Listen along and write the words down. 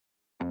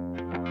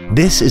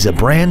This is a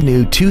brand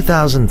new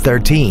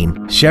 2013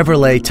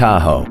 Chevrolet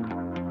Tahoe.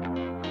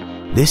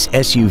 This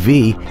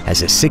SUV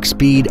has a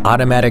 6-speed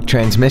automatic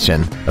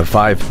transmission, a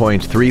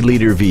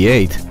 5.3-liter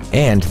V8,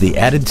 and the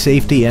added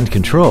safety and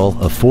control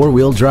of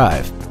 4-wheel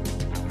drive.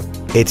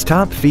 Its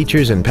top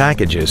features and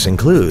packages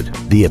include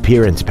the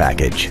appearance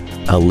package,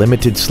 a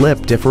limited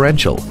slip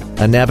differential,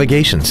 a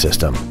navigation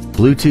system,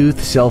 Bluetooth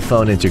cell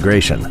phone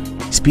integration,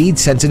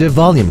 speed-sensitive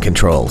volume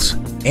controls,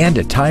 and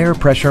a tire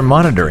pressure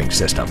monitoring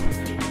system.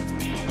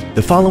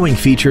 The following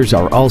features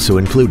are also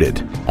included: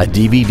 a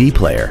DVD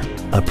player,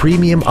 a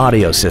premium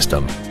audio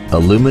system,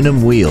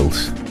 aluminum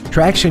wheels,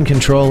 traction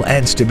control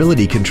and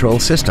stability control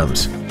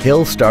systems,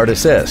 hill start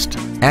assist,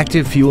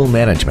 active fuel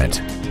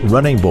management,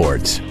 running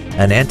boards,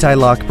 an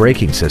anti-lock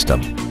braking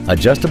system,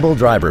 adjustable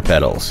driver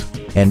pedals,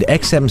 and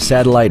XM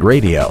satellite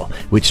radio,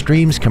 which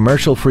streams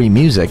commercial-free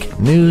music,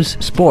 news,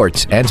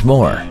 sports, and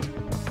more.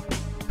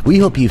 We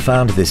hope you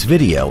found this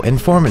video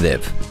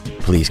informative.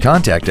 Please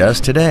contact us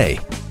today.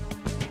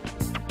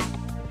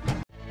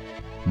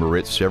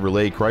 Moritz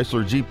Chevrolet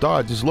Chrysler Jeep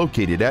Dodge is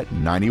located at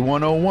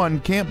 9101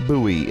 Camp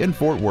Bowie in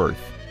Fort Worth.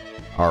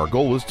 Our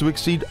goal is to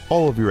exceed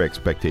all of your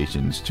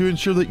expectations to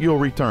ensure that you'll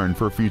return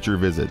for future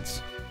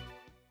visits.